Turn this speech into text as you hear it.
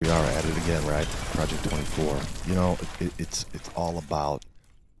again, right? Project 24. It's all about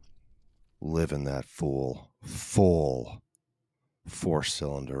living that full four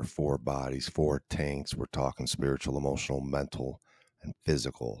cylinder, four bodies, four tanks. We're talking spiritual, emotional, mental, and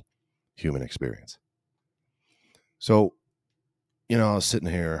physical human experience. So, I was sitting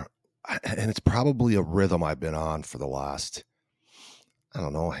here, and it's probably a rhythm I've been on for the last, I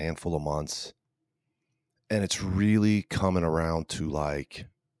don't know, a handful of months. And it's really coming around to like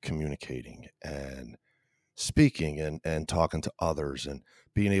communicating and speaking and talking to others and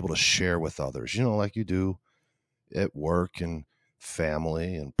being able to share with others, like you do at work and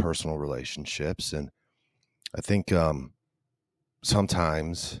family and personal relationships. And I think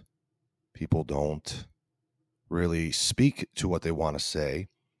sometimes people don't really speak to what they want to say,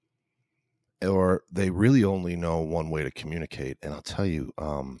 or they really only know one way to communicate. And I'll tell you,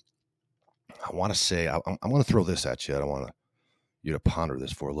 I want to say, I'm going to throw this at you. I want you to ponder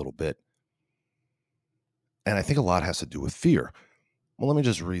this for a little bit. And I think a lot has to do with fear. Well, let me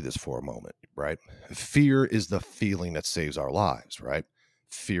just read this for a moment, right? Fear is the feeling that saves our lives, right?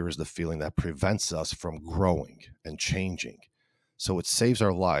 Fear is the feeling that prevents us from growing and changing. So it saves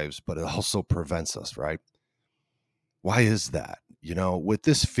our lives, but it also prevents us, right? Why is that? With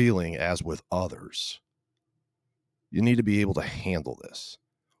this feeling, as with others, you need to be able to handle this.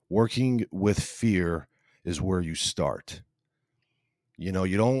 Working with fear is where you start. You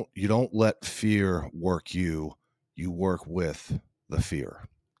don't let fear work you. You work with the fear.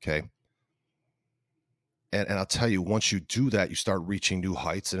 Okay. And I'll tell you, once you do that, you start reaching new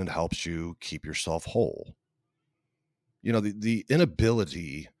heights, and it helps you keep yourself whole. The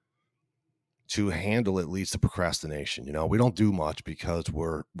inability to handle it leads to procrastination. We don't do much because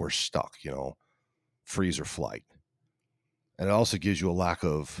we're stuck, freeze or flight. And it also gives you a lack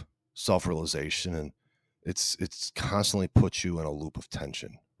of self-realization, and it's constantly puts you in a loop of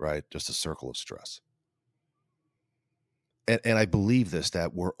tension, right? Just a circle of stress. And I believe this,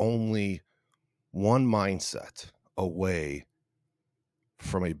 that we're only one mindset away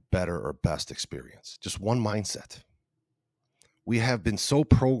from a better or best experience. Just one mindset. We have been so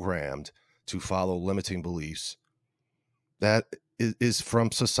programmed to follow limiting beliefs that is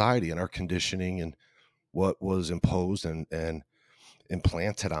from society and our conditioning and what was imposed and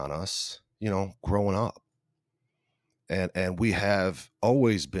implanted on us, growing up. And we have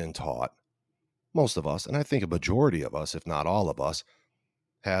always been taught, most of us, and I think a majority of us, if not all of us,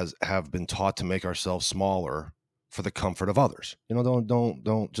 have been taught to make ourselves smaller for the comfort of others.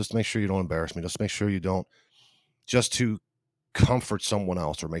 Don't just make sure you don't embarrass me. Just make sure you don't, just to comfort someone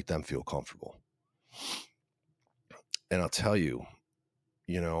else or make them feel comfortable. And I'll tell you,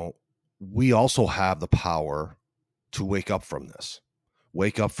 we also have the power to wake up from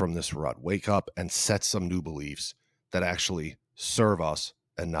this rut, wake up and set some new beliefs that actually serve us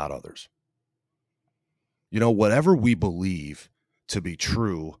and not others. Whatever we believe to be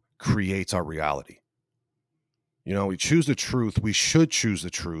true creates our reality. We choose the truth. We should choose the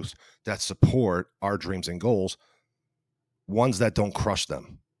truth that support our dreams and goals, ones that don't crush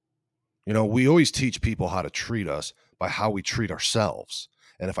them. We always teach people how to treat us by how we treat ourselves.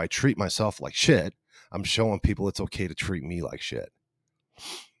 And if I treat myself like shit, I'm showing people it's okay to treat me like shit.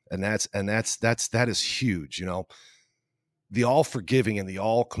 And that is huge. The all forgiving and the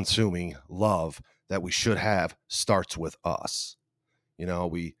all consuming love that we should have starts with us.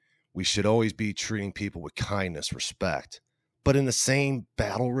 We should always be treating people with kindness, respect, but in the same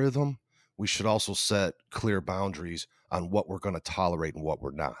battle rhythm, we should also set clear boundaries on what we're going to tolerate and what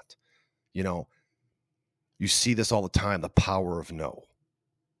we're not. You see this all the time, the power of no.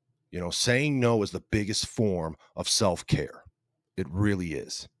 Saying no is the biggest form of self-care. It really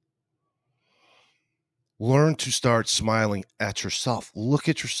is. Learn to start smiling at yourself. Look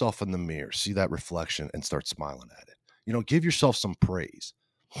at yourself in the mirror, see that reflection, and start smiling at it. Give yourself some praise.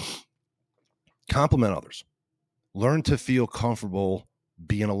 Compliment others. Learn to feel comfortable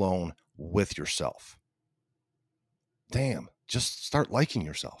being alone with yourself. Damn, just start liking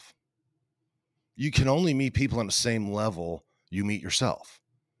yourself. You can only meet people on the same level you meet yourself.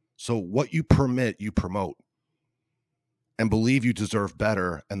 So what you permit, you promote. And believe you deserve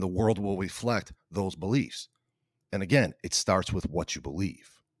better, and the world will reflect those beliefs. And again, it starts with what you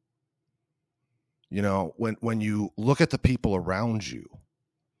believe. When you look at the people around you,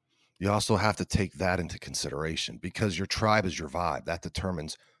 you also have to take that into consideration, because your tribe is your vibe. That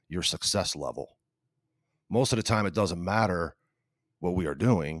determines your success level. Most of the time, it doesn't matter what we are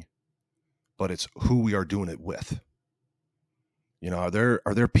doing, but it's who we are doing it with. Are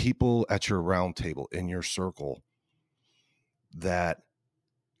there people at your round table, in your circle, that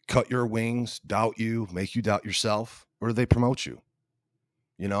cut your wings, doubt you, make you doubt yourself, or do they promote you?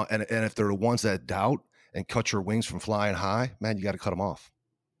 and if they're the ones that doubt and cut your wings from flying high, man, you got to cut them off.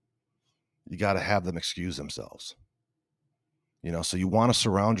 You got to have them excuse themselves. So you want to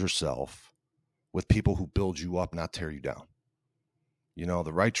surround yourself with people who build you up, not tear you down.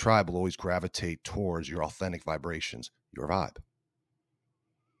 The right tribe will always gravitate towards your authentic vibrations, your vibe.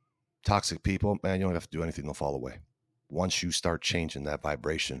 Toxic people, man, you don't have to do anything, they'll fall away. Once you start changing that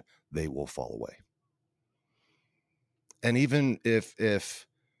vibration, they will fall away. And even if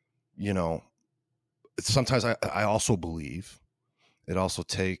sometimes I also believe it also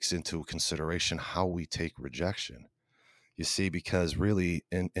takes into consideration how we take rejection. You see, because really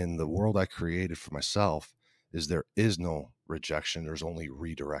in the world I created for myself there is no rejection. There's only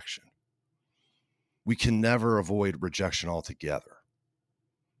redirection. We can never avoid rejection altogether.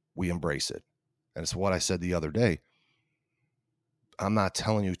 We embrace it. And it's what I said the other day. I'm not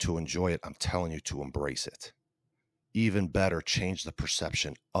telling you to enjoy it. I'm telling you to embrace it. Even better, change the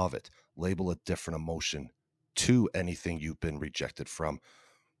perception of it. Label a different emotion to anything you've been rejected from,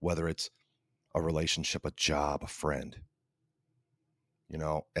 whether it's a relationship, a job, a friend. And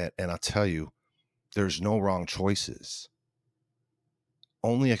I'll tell you, there's no wrong choices.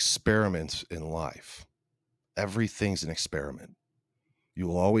 Only experiments in life. Everything's an experiment. You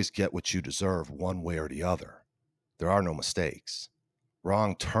will always get what you deserve one way or the other. There are no mistakes.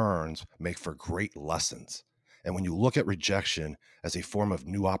 Wrong turns make for great lessons. And when you look at rejection as a form of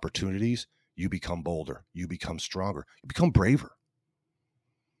new opportunities, you become bolder, you become stronger, you become braver.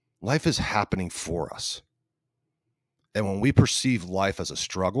 Life is happening for us. And when we perceive life as a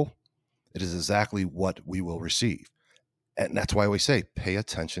struggle, it is exactly what we will receive. And that's why we say, pay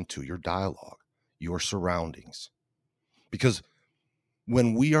attention to your dialogue, your surroundings. Because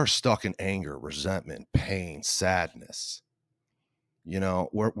when we are stuck in anger, resentment, pain, sadness,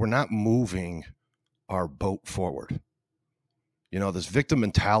 we're not moving our boat forward. This victim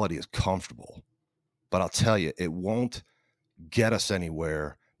mentality is comfortable, but I'll tell you, it won't get us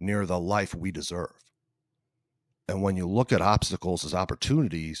anywhere near the life we deserve. And when you look at obstacles as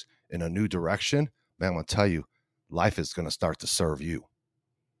opportunities in a new direction, man, I'm going to tell you, life is going to start to serve you.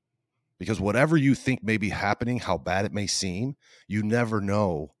 Because whatever you think may be happening, how bad it may seem, you never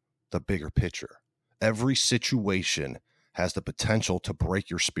know the bigger picture. Every situation has the potential to break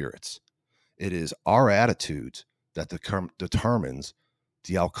your spirits. It is our attitude that determines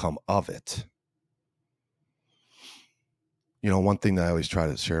the outcome of it. One thing that I always try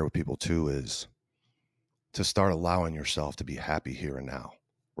to share with people too is to start allowing yourself to be happy here and now,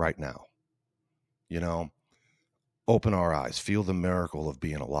 right now. Open our eyes, feel the miracle of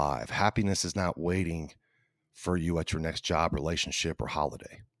being alive. Happiness is not waiting for you at your next job, relationship, or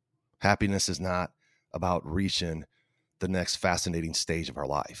holiday. Happiness is not about reaching the next fascinating stage of our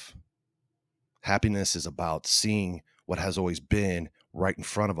life. Happiness is about seeing what has always been right in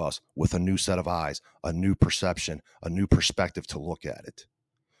front of us with a new set of eyes, a new perception, a new perspective to look at it.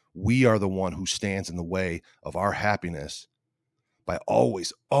 We are the one who stands in the way of our happiness by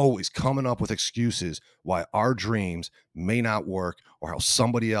always coming up with excuses why our dreams may not work or how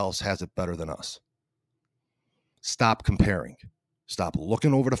somebody else has it better than us. Stop comparing. Stop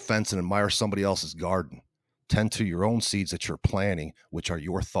looking over the fence and admire somebody else's garden. Tend to your own seeds that you're planting, which are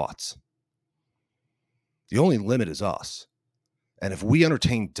your thoughts. The only limit is us. And if we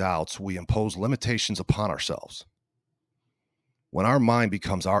entertain doubts, we impose limitations upon ourselves. When our mind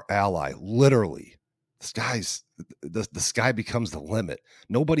becomes our ally, literally, the sky becomes the limit.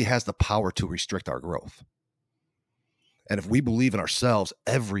 Nobody has the power to restrict our growth. And if we believe in ourselves,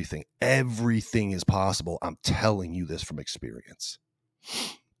 everything is possible. I'm telling you this from experience.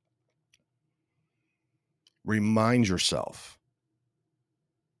 Remind yourself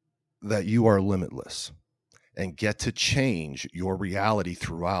that you are limitless and get to change your reality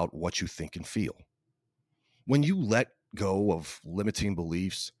throughout what you think and feel. When you let go of limiting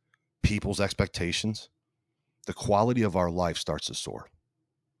beliefs, people's expectations, the quality of our life starts to soar.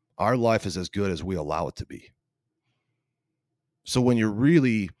 Our life is as good as we allow it to be. So when you're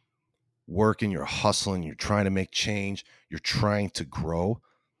really working, you're hustling, you're trying to make change, you're trying to grow,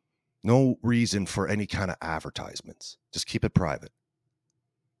 no reason for any kind of advertisements. Just keep it private.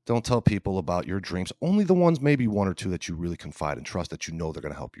 Don't tell people about your dreams. Only the ones, maybe one or two that you really confide and trust, that you know they're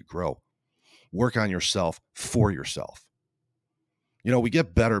going to help you grow. Work on yourself for yourself. We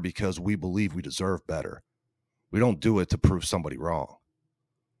get better because we believe we deserve better. We don't do it to prove somebody wrong.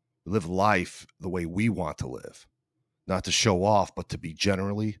 We live life the way we want to live, not to show off, but to be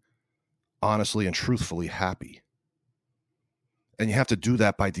generally, honestly, and truthfully happy. And you have to do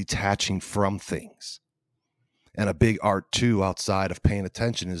that by detaching from things. And a big art, too, outside of paying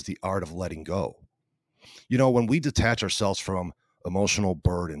attention is the art of letting go. When we detach ourselves from emotional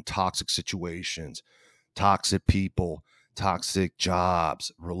burden, toxic situations, toxic people, toxic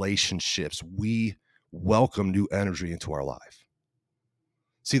jobs, relationships. We welcome new energy into our life.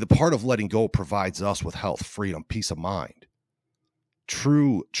 See, the part of letting go provides us with health, freedom, peace of mind.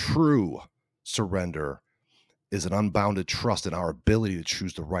 True surrender is an unbounded trust in our ability to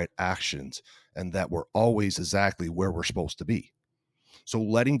choose the right actions and that we're always exactly where we're supposed to be. So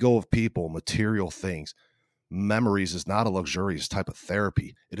letting go of people, material things, memories is not a luxurious type of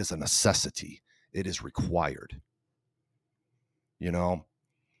therapy. It is a necessity. It is required. You know,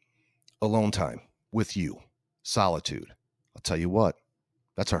 alone time with you, solitude. I'll tell you what,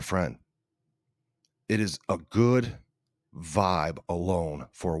 that's our friend. It is a good vibe alone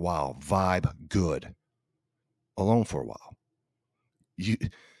for a while. Vibe good. Alone for a while.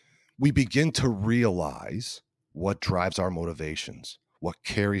 We begin to realize what drives our motivations, what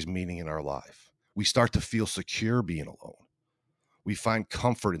carries meaning in our life. We start to feel secure being alone. We find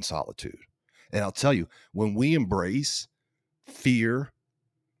comfort in solitude. And I'll tell you, when we embrace fear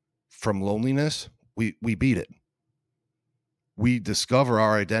from loneliness, we beat it. We discover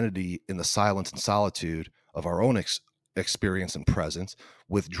our identity in the silence and solitude of our own experience and presence,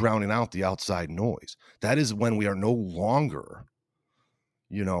 with drowning out the outside noise. That is when we are no longer,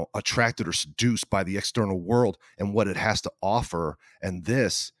 attracted or seduced by the external world and what it has to offer. And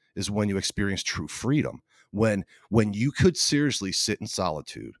this is when you experience true freedom. When you could seriously sit in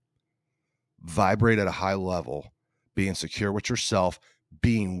solitude, vibrate at a high level, being secure with yourself,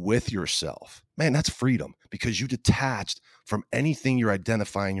 being with yourself, man, that's freedom, because you detached from anything you're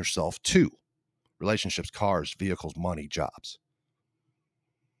identifying yourself to: relationships, cars, vehicles, money, jobs.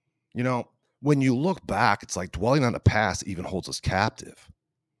 When you look back, it's like dwelling on the past even holds us captive.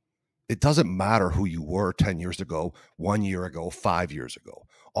 It doesn't matter who you were 10 years ago, 1 year ago, 5 years ago.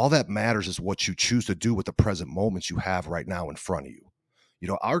 All that matters is what you choose to do with the present moments you have right now in front of you.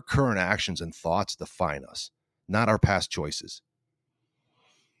 Our current actions and thoughts define us, not our past choices.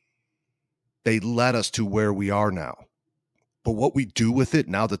 They led us to where we are now. But what we do with it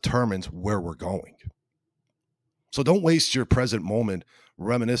now determines where we're going. So don't waste your present moment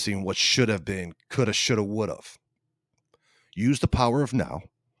reminiscing what should have been, coulda, shoulda, woulda. Use the power of now,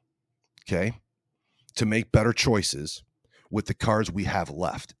 okay, to make better choices with the cards we have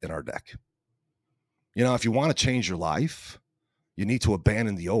left in our deck. If you want to change your life, you need to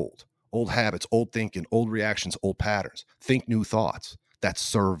abandon the old habits, old thinking, old reactions, old patterns. Think new thoughts that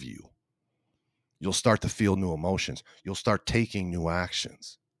serve you. You'll start to feel new emotions. You'll start taking new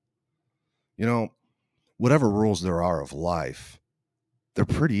actions. Whatever rules there are of life, they're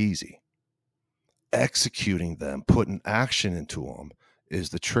pretty easy. Executing them, putting action into them, is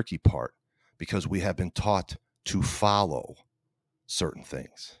the tricky part, because we have been taught to follow certain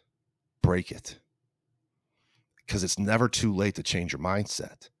things. Break it. Because it's never too late to change your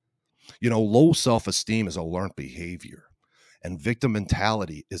mindset. Low self-esteem is a learned behavior, and victim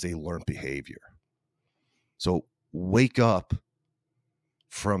mentality is a learned behavior. So wake up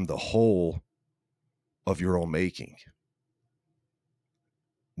from the hole of your own making.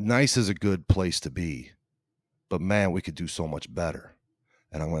 Nice is a good place to be, but man, we could do so much better.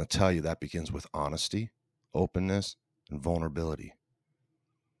 And I'm going to tell you, that begins with honesty, openness, and vulnerability.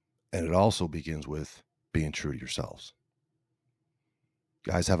 And it also begins with being true to yourselves.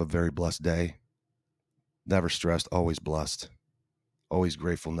 Guys, have a very blessed day. Never stressed, always blessed. Always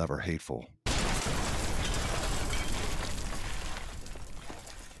grateful, never hateful.